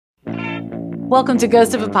Welcome to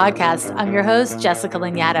Ghost of a Podcast. I'm your host, Jessica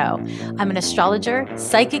Lanyadoo. I'm an astrologer,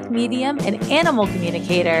 psychic medium, and animal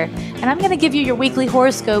communicator, and I'm going to give you your weekly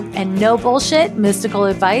horoscope and no bullshit mystical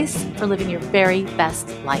advice for living your very best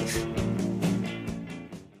life.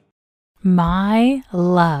 My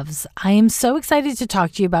loves, I am so excited to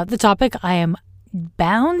talk to you about the topic I am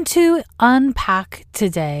bound to unpack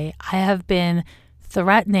today. I have been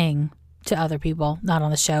threatening to other people, not on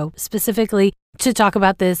the show, specifically to talk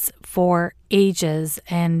about this for ages,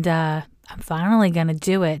 and I'm finally going to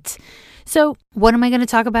do it. So what am I going to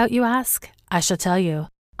talk about, you ask? I shall tell you.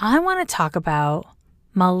 I want to talk about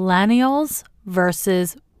millennials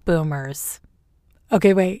versus boomers.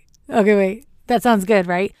 Okay, wait. That sounds good,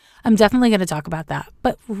 right? I'm definitely going to talk about that.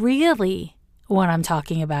 But really, what I'm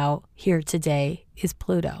talking about here today is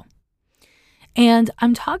Pluto. And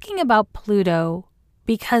I'm talking about Pluto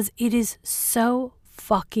because it is so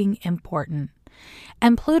fucking important.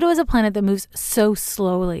 And Pluto is a planet that moves so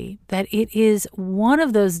slowly that it is one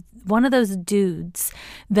of those dudes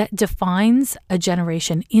that defines a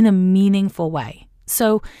generation in a meaningful way.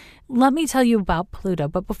 So let me tell you about Pluto.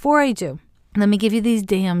 But before I do, let me give you these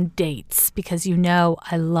damn dates because you know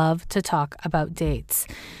I love to talk about dates.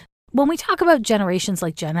 When we talk about generations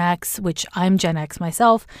like Gen X, which I'm Gen X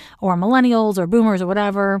myself, or millennials or boomers or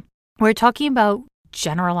whatever, we're talking about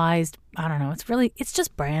generalized, I don't know, it's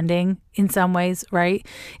just branding in some ways, right?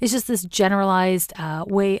 It's just this generalized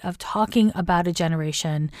way of talking about a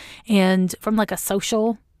generation. And from like a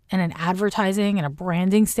social and an advertising and a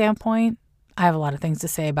branding standpoint, I have a lot of things to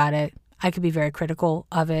say about it. I could be very critical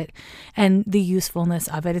of it and the usefulness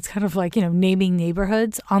of it. It's kind of like, naming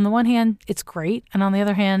neighborhoods. On the one hand, it's great. And on the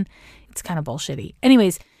other hand, it's kind of bullshitty.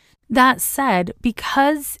 Anyways, that said,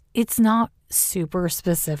 because it's not super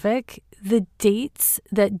specific, the dates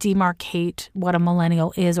that demarcate what a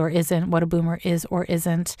millennial is or isn't, what a boomer is or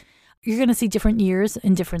isn't, you're going to see different years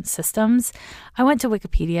in different systems. I went to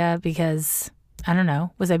Wikipedia because, I don't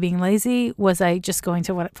know, was I being lazy? Was I just going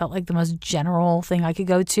to what felt like the most general thing I could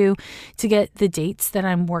go to get the dates that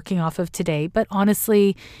I'm working off of today? But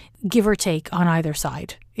honestly, give or take on either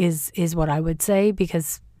side is what I would say,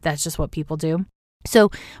 because that's just what people do.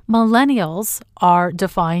 So millennials are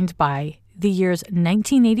defined by the years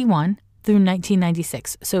 1981 through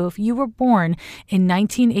 1996. So if you were born in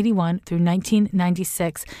 1981 through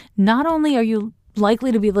 1996, not only are you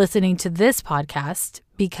likely to be listening to this podcast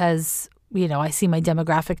because, I see my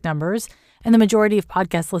demographic numbers, and the majority of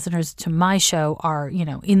podcast listeners to my show are,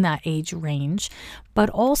 in that age range, but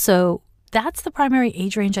also that's the primary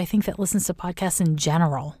age range I think that listens to podcasts in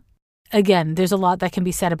general. Again, there's a lot that can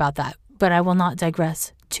be said about that, but I will not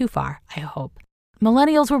digress too far, I hope.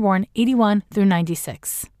 Millennials were born 81 through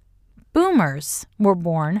 96. Boomers were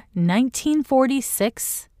born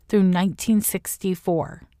 1946 through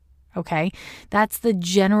 1964. Okay, that's the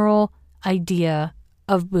general idea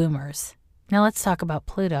of boomers. Now let's talk about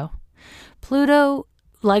Pluto. Pluto,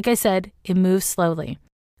 like I said, it moves slowly.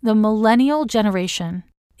 The millennial generation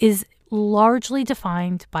is largely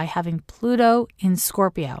defined by having Pluto in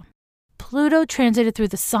Scorpio. Pluto transited through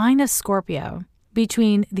the sign of Scorpio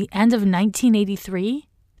between the end of 1983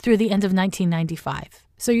 through the end of 1995.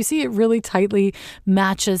 So you see it really tightly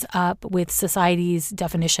matches up with society's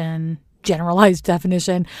definition, generalized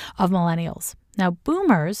definition of millennials. Now,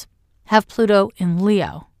 boomers have Pluto in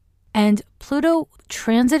Leo, and Pluto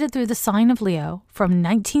transited through the sign of Leo from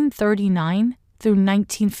 1939 through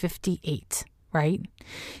 1958, right?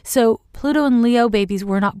 So Pluto and Leo babies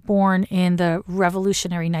were not born in the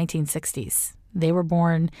revolutionary 1960s. They were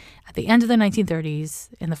born at the end of the 1930s,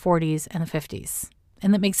 in the 40s, and the 50s.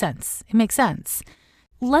 And that makes sense. It makes sense.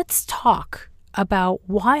 Let's talk about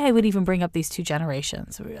why I would even bring up these two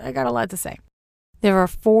generations. I got a lot to say. There are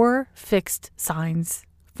 4 fixed signs,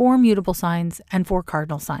 4 mutable signs, and 4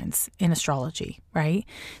 cardinal signs in astrology, right?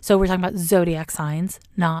 So we're talking about zodiac signs,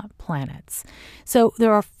 not planets. So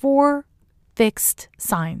there are 4 fixed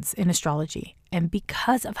signs in astrology. And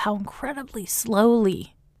because of how incredibly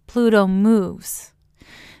slowly Pluto moves,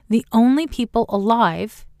 the only people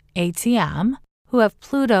alive, ATM, who have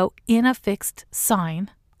Pluto in a fixed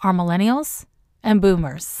sign are millennials and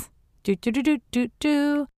boomers.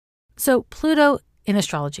 So Pluto in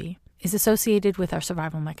astrology is associated with our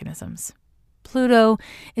survival mechanisms. Pluto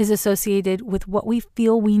is associated with what we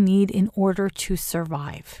feel we need in order to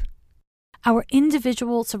survive. Our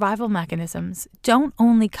individual survival mechanisms don't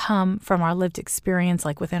only come from our lived experience,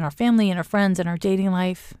 like within our family and our friends and our dating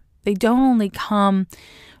life. They don't only come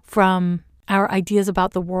from our ideas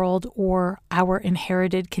about the world or our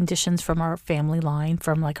inherited conditions from our family line,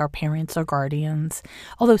 from like our parents or guardians,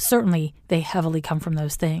 although certainly they heavily come from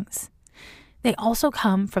those things. They also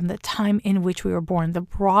come from the time in which we were born, the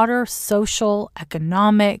broader social,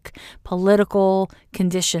 economic, political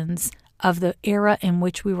conditions of the era in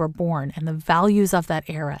which we were born and the values of that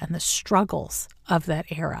era and the struggles of that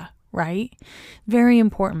era, right? Very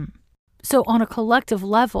important. So on a collective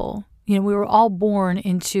level, we were all born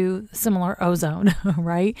into similar ozone,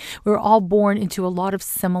 right? We were all born into a lot of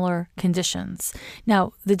similar conditions.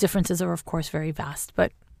 Now, the differences are, of course, very vast,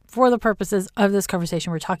 but for the purposes of this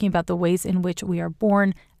conversation, we're talking about the ways in which we are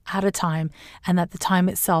born at a time and that the time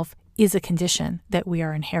itself is a condition that we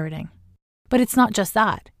are inheriting. But it's not just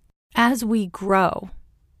that. As we grow,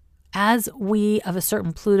 as we of a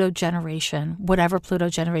certain Pluto generation, whatever Pluto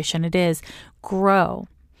generation it is, grow,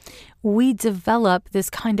 we develop this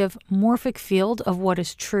kind of morphic field of what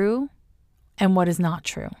is true and what is not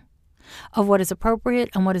true, of what is appropriate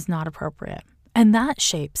and what is not appropriate. And that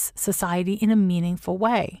shapes society in a meaningful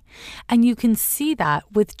way. And you can see that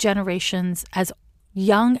with generations as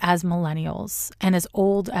young as millennials and as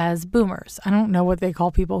old as boomers. I don't know what they call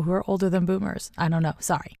people who are older than boomers. I don't know.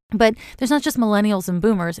 Sorry. But there's not just millennials and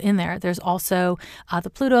boomers in there. There's also the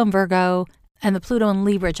Pluto and Virgo and the Pluto and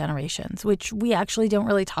Libra generations, which we actually don't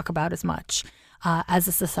really talk about as much as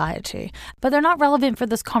a society. But they're not relevant for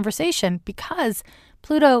this conversation because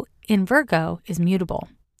Pluto in Virgo is mutable.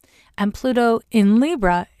 And Pluto in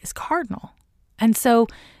Libra is cardinal. And so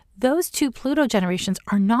those two Pluto generations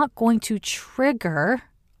are not going to trigger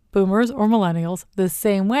boomers or millennials the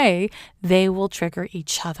same way. They will trigger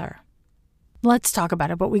each other. Let's talk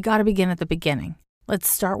about it, but we got to begin at the beginning. Let's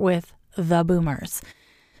start with the boomers.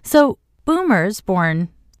 So boomers born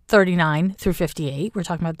 39 through 58, we're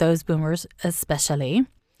talking about those boomers especially,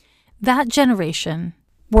 that generation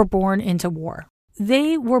were born into war.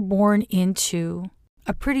 They were born into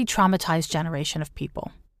a pretty traumatized generation of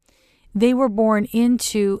people. They were born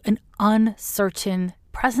into an uncertain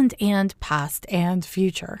present and past and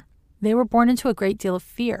future. They were born into a great deal of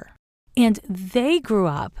fear. And they grew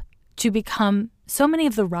up to become so many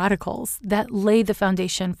of the radicals that laid the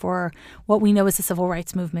foundation for what we know as the civil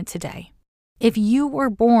rights movement today. If you were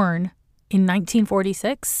born in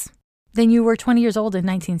 1946, then you were 20 years old in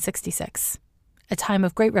 1966, a time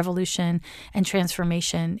of great revolution and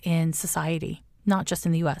transformation in society. Not just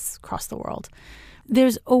in the US, across the world.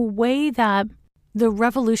 There's a way that the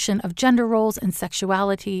revolution of gender roles and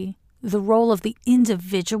sexuality, the role of the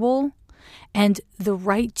individual, and the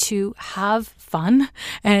right to have fun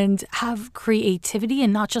and have creativity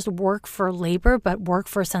and not just work for labor, but work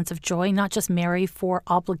for a sense of joy, not just marry for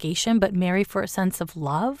obligation, but marry for a sense of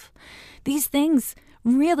love. These things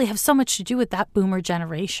really have so much to do with that boomer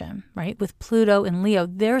generation, right? With Pluto and Leo,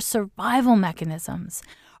 their survival mechanisms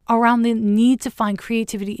around the need to find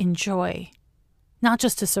creativity and joy, not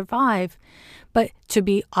just to survive, but to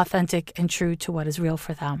be authentic and true to what is real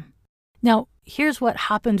for them. Now, here's what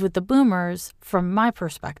happened with the boomers from my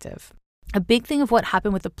perspective. A big thing of what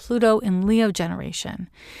happened with the Pluto and Leo generation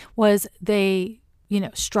was they,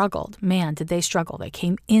 struggled. Man, did they struggle. They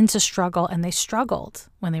came into struggle and they struggled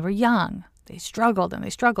when they were young. They struggled and they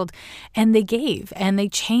struggled and they gave and they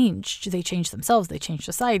changed. They changed themselves. They changed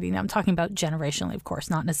society. Now I'm talking about generationally, of course,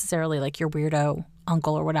 not necessarily like your weirdo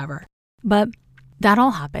uncle or whatever. But that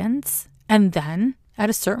all happens. And then at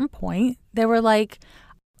a certain point, they were like,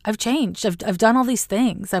 I've changed. I've done all these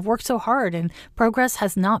things. I've worked so hard and progress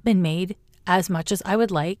has not been made as much as I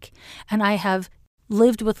would like. And I have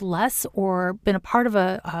lived with less or been a part of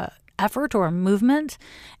a effort or a movement,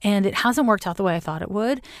 and it hasn't worked out the way I thought it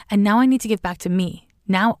would. And now I need to give back to me.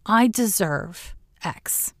 Now I deserve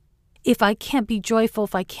X. If I can't be joyful,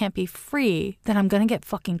 if I can't be free, then I'm going to get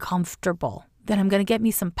fucking comfortable. Then I'm going to get me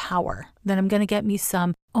some power. Then I'm going to get me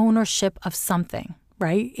some ownership of something,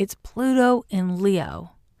 right? It's Pluto in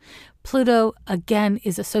Leo. Pluto, again,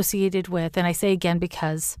 is associated with, and I say again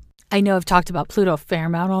because I know I've talked about Pluto a fair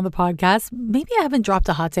amount on the podcast. Maybe I haven't dropped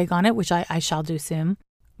a hot take on it, which I shall do soon.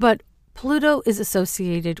 But Pluto is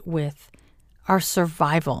associated with our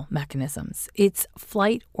survival mechanisms. It's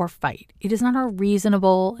flight or fight. It is not our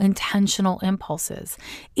reasonable, intentional impulses.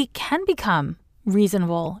 It can become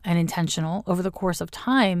reasonable and intentional over the course of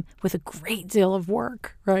time with a great deal of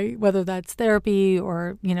work, right? Whether that's therapy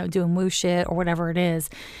or, doing woo shit or whatever it is.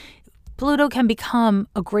 Pluto can become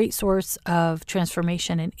a great source of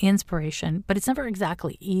transformation and inspiration, but it's never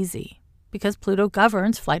exactly easy. Because Pluto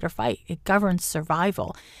governs flight or fight. It governs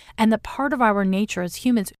survival. And the part of our nature as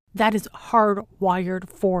humans that is hardwired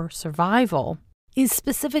for survival is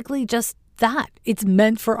specifically just that. It's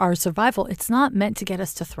meant for our survival. It's not meant to get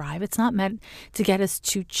us to thrive. It's not meant to get us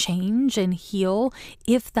to change and heal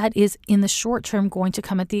if that is in the short term going to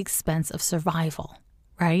come at the expense of survival,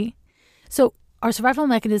 right? So our survival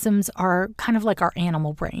mechanisms are kind of like our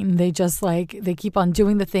animal brain. They keep on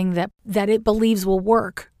doing the thing that it believes will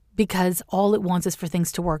work because all it wants is for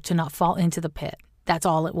things to work, to not fall into the pit. That's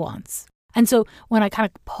all it wants. And so when I kind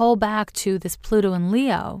of pull back to this Pluto and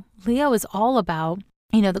Leo is all about,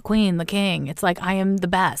 the queen, the king. It's like, I am the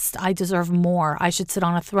best. I deserve more. I should sit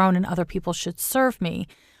on a throne and other people should serve me,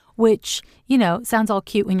 which, sounds all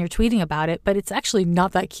cute when you're tweeting about it, but it's actually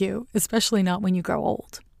not that cute, especially not when you grow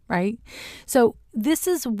old, right? So this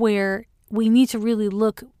is where we need to really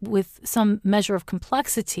look with some measure of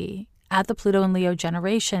complexity at the Pluto and Leo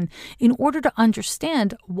generation in order to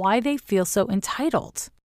understand why they feel so entitled.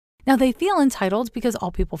 Now, they feel entitled because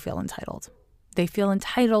all people feel entitled. They feel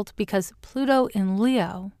entitled because Pluto in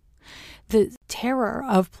Leo, the terror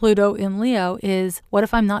of Pluto in Leo is, what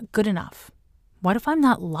if I'm not good enough? What if I'm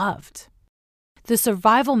not loved? The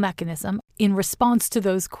survival mechanism in response to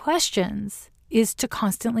those questions is to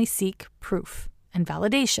constantly seek proof and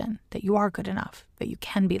validation that you are good enough, that you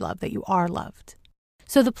can be loved, that you are loved.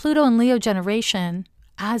 So the Pluto and Leo generation,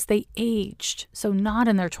 as they aged, so not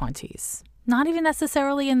in their 20s, not even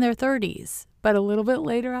necessarily in their 30s, but a little bit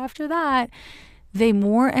later after that, they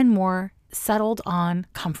more and more settled on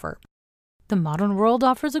comfort. The modern world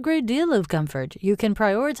offers a great deal of comfort. You can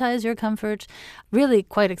prioritize your comfort really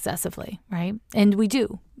quite excessively, right? And we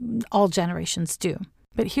do. All generations do.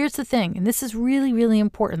 But here's the thing, and this is really, really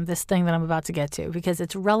important, this thing that I'm about to get to, because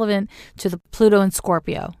it's relevant to the Pluto and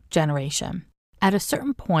Scorpio generation. At a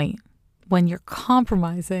certain point, when you're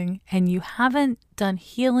compromising and you haven't done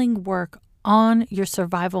healing work on your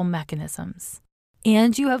survival mechanisms,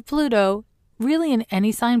 and you have Pluto really in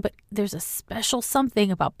any sign, but there's a special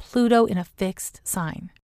something about Pluto in a fixed sign,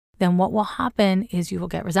 then what will happen is you will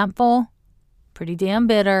get resentful, pretty damn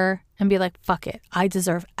bitter, and be like, fuck it, I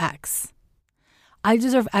deserve X. I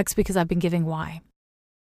deserve X because I've been giving Y.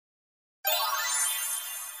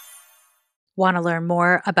 Want to learn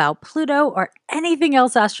more about Pluto or anything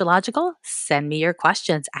else astrological? Send me your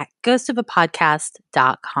questions at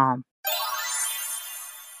ghostofapodcast.com.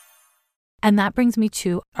 And that brings me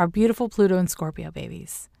to our beautiful Pluto and Scorpio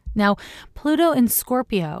babies. Now, Pluto and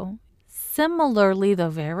Scorpio, similarly though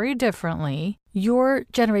very differently, your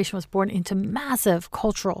generation was born into massive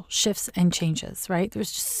cultural shifts and changes, right?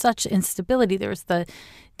 There's just such instability. There was the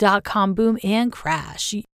dot-com boom and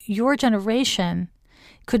crash. Your generation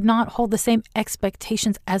could not hold the same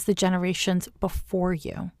expectations as the generations before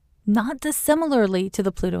you, not dissimilarly to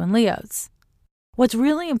the Pluto and Leos. What's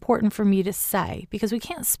really important for me to say, because we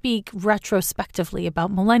can't speak retrospectively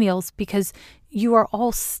about millennials because you are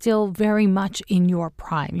all still very much in your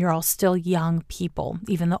prime. You're all still young people,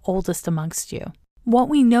 even the oldest amongst you. What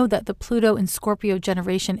we know that the Pluto and Scorpio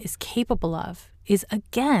generation is capable of is,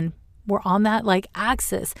 again, we're on that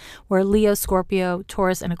axis where Leo, Scorpio,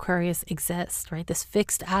 Taurus, and Aquarius exist, right? This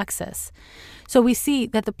fixed axis. So we see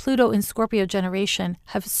that the Pluto and Scorpio generation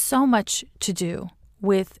have so much to do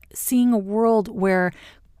with seeing a world where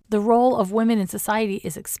the role of women in society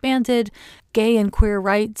is expanded, gay and queer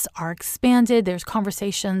rights are expanded, there's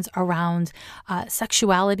conversations around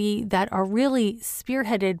sexuality that are really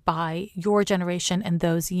spearheaded by your generation and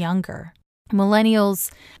those younger.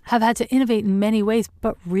 Millennials have had to innovate in many ways,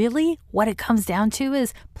 but really what it comes down to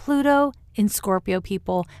is Pluto and Scorpio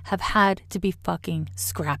people have had to be fucking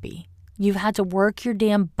scrappy. You've had to work your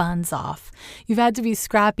damn buns off. You've had to be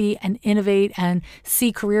scrappy and innovate and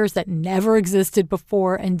see careers that never existed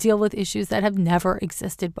before and deal with issues that have never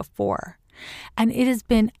existed before. And it has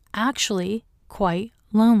been actually quite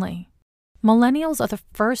lonely. Millennials are the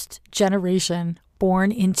first generation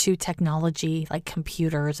born into technology like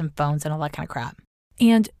computers and phones and all that kind of crap.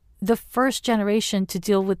 And the first generation to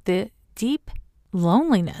deal with the deep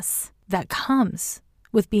loneliness that comes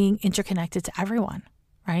with being interconnected to everyone.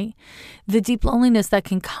 Right? The deep loneliness that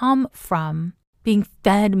can come from being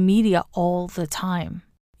fed media all the time.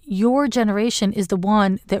 Your generation is the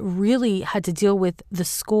one that really had to deal with the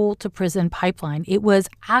school to prison pipeline. It was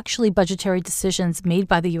actually budgetary decisions made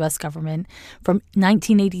by the U.S. government from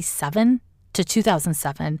 1987 to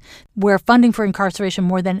 2007, where funding for incarceration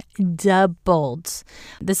more than doubled.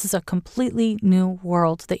 This is a completely new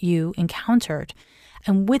world that you encountered.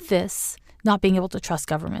 And with this, not being able to trust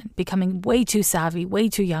government, becoming way too savvy, way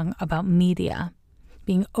too young about media,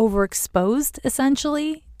 being overexposed,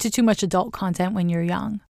 essentially, to too much adult content when you're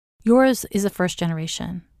young. Yours is a first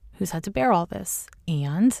generation who's had to bear all this.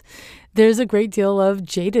 And there's a great deal of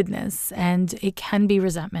jadedness, and it can be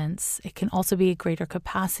resentments. It can also be a greater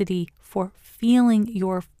capacity for feeling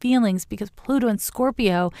your feelings because Pluto and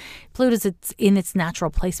Scorpio, Pluto's in its natural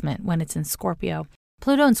placement when it's in Scorpio.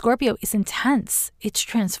 Pluto in Scorpio is intense. It's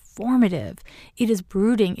transformative. It is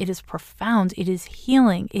brooding. It is profound. It is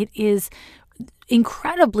healing. It is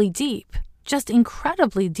incredibly deep, just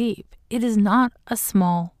incredibly deep. It is not a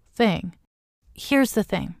small thing. Here's the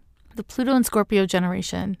thing. The Pluto in Scorpio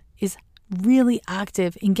generation is really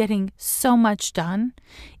active in getting so much done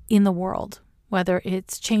in the world, whether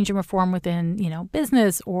it's change and reform within,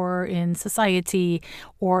 business or in society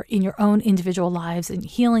or in your own individual lives and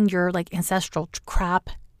healing your ancestral crap.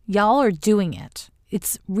 Y'all are doing it.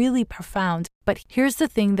 It's really profound. But here's the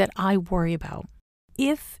thing that I worry about.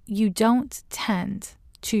 If you don't tend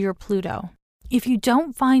to your Pluto, if you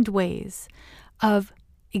don't find ways of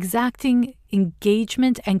exacting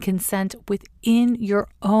engagement and consent within your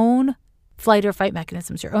own flight or fight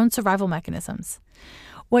mechanisms, your own survival mechanisms,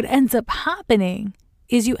 what ends up happening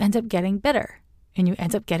is you end up getting bitter and you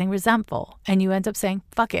end up getting resentful and you end up saying,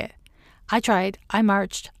 fuck it. I tried, I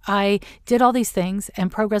marched, I did all these things and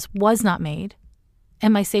progress was not made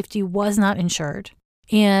and my safety was not ensured.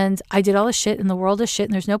 And I did all this shit and the world is shit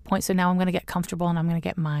and there's no point. So now I'm going to get comfortable and I'm going to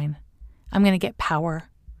get mine. I'm going to get power.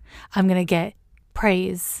 I'm going to get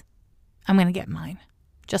praise. I'm going to get mine.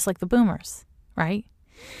 Just like the boomers, right?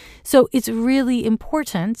 So it's really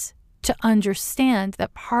important to understand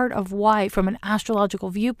that part of why, from an astrological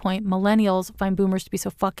viewpoint, millennials find boomers to be so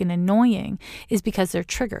fucking annoying is because they're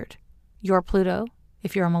triggered. Your Pluto,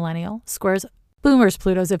 if you're a millennial, squares boomers'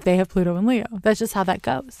 Plutos if they have Pluto in Leo. That's just how that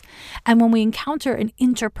goes. And when we encounter an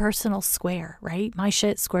interpersonal square, right? My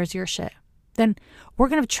shit squares your shit. Then we're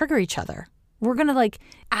going to trigger each other. We're going to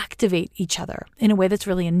activate each other in a way that's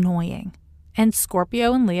really annoying. And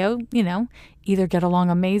Scorpio and Leo, either get along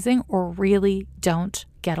amazing or really don't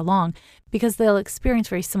get along because they'll experience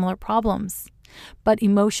very similar problems, but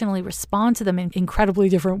emotionally respond to them in incredibly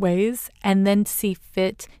different ways and then see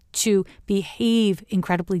fit to behave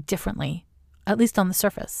incredibly differently, at least on the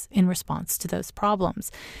surface, in response to those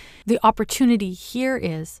problems. The opportunity here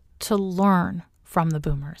is to learn from the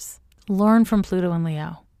boomers, learn from Pluto and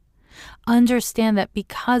Leo. Understand that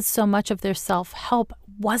because so much of their self-help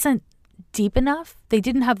wasn't deep enough, they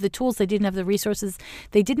didn't have the tools, they didn't have the resources,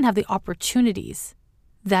 they didn't have the opportunities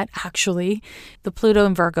that actually the Pluto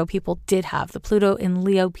and Virgo people did have, the Pluto and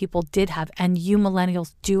Leo people did have, and you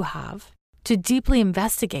millennials do have, to deeply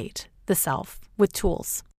investigate the self with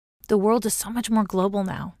tools. The world is so much more global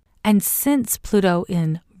now. And since Pluto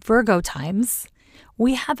in Virgo times,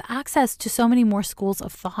 we have access to so many more schools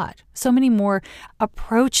of thought, so many more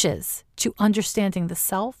approaches to understanding the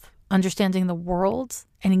self, understanding the world,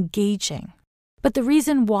 and engaging. But the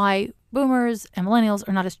reason why boomers and millennials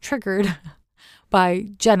are not as triggered by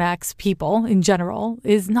Gen X people in general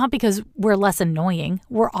is not because we're less annoying.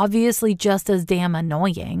 We're obviously just as damn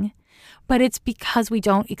annoying, but it's because we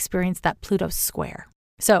don't experience that Pluto square.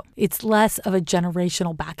 So it's less of a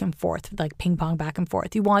generational back and forth, like ping pong back and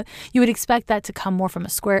forth. You would expect that to come more from a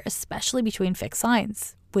square, especially between fixed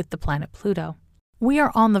signs with the planet Pluto. We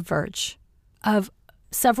are on the verge of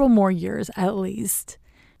several more years, at least,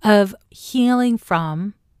 of healing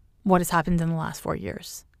from what has happened in the last 4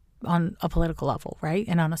 years on a political level, right?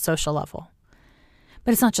 And on a social level.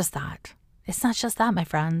 But it's not just that. It's not just that, my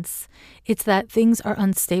friends. It's that things are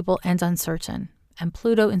unstable and uncertain. And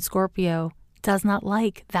Pluto in Scorpio does not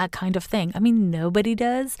like that kind of thing. I mean, nobody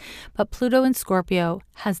does, but Pluto in Scorpio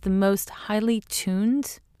has the most highly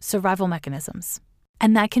tuned survival mechanisms.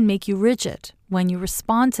 And that can make you rigid when you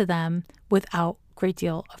respond to them without great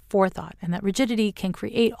deal of forethought. And that rigidity can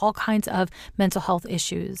create all kinds of mental health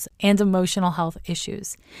issues and emotional health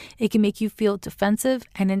issues. It can make you feel defensive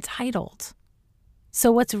and entitled.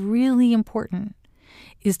 So what's really important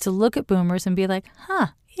is to look at boomers and be like,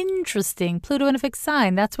 interesting. Pluto in a fixed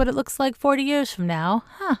sign. That's what it looks like 40 years from now.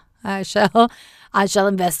 I shall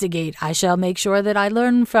investigate. I shall make sure that I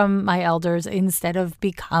learn from my elders instead of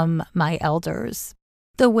become my elders.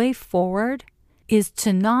 The way forward is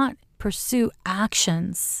to not pursue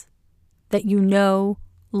actions that you know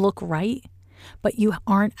look right, but you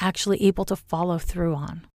aren't actually able to follow through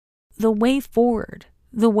on. The way forward,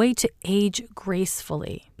 the way to age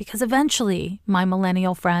gracefully, because eventually, my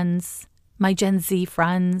millennial friends, my Gen Z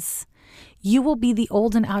friends, you will be the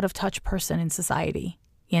old and out of touch person in society.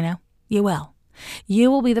 You will. You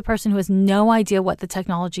will be the person who has no idea what the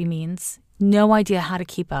technology means, no idea how to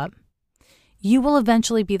keep up. You will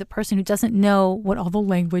eventually be the person who doesn't know what all the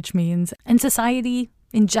language means. And society,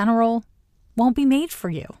 in general, won't be made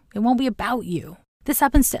for you. It won't be about you. This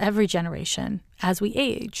happens to every generation as we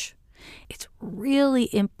age. It's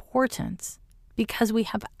really important because we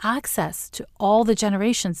have access to all the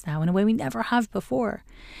generations now in a way we never have before.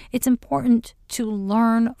 It's important to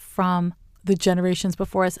learn from the generations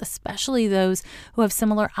before us, especially those who have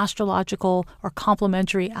similar astrological or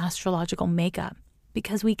complementary astrological makeup,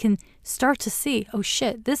 because we can start to see, oh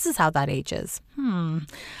shit, this is how that ages.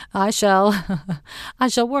 I shall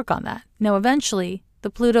work on that. Now, eventually, the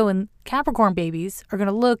Pluto and Capricorn babies are going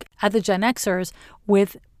to look at the Gen Xers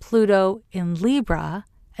with Pluto in Libra,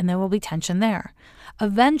 and there will be tension there.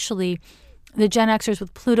 Eventually, the Gen Xers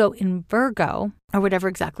with Pluto in Virgo, or whatever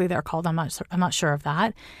exactly they're called, I'm not sure of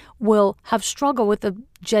that, will have struggle with the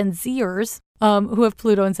Gen Zers who have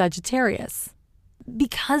Pluto in Sagittarius,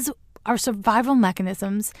 because our survival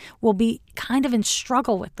mechanisms will be kind of in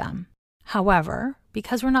struggle with them. However,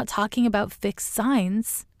 because we're not talking about fixed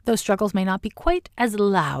signs, those struggles may not be quite as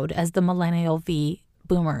loud as the millennial v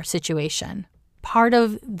boomer situation. Part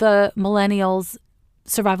of the millennials'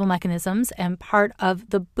 survival mechanisms and part of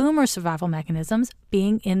the boomer survival mechanisms,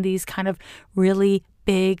 being in these kind of really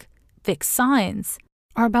big fixed signs,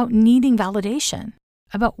 are about needing validation,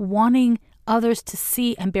 about wanting others to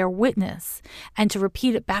see and bear witness and to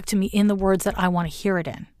repeat it back to me in the words that I want to hear it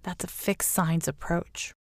in. That's a fixed signs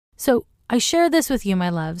approach. So I share this with you, my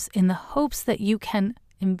loves, in the hopes that you can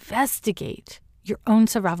investigate your own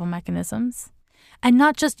survival mechanisms, and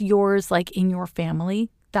not just yours like in your family.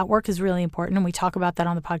 That work is really important, and we talk about that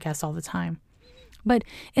on the podcast all the time. But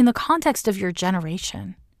in the context of your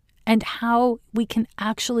generation and how we can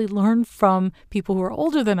actually learn from people who are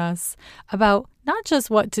older than us about not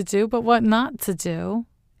just what to do, but what not to do,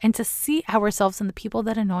 and to see ourselves in the people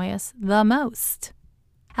that annoy us the most.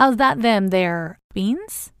 How's that them there?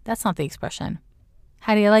 Beans? That's not the expression.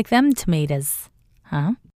 How do you like them tomatoes?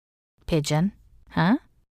 Huh? Pigeon? Huh?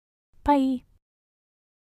 Bye.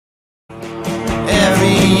 Every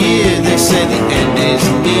year they say the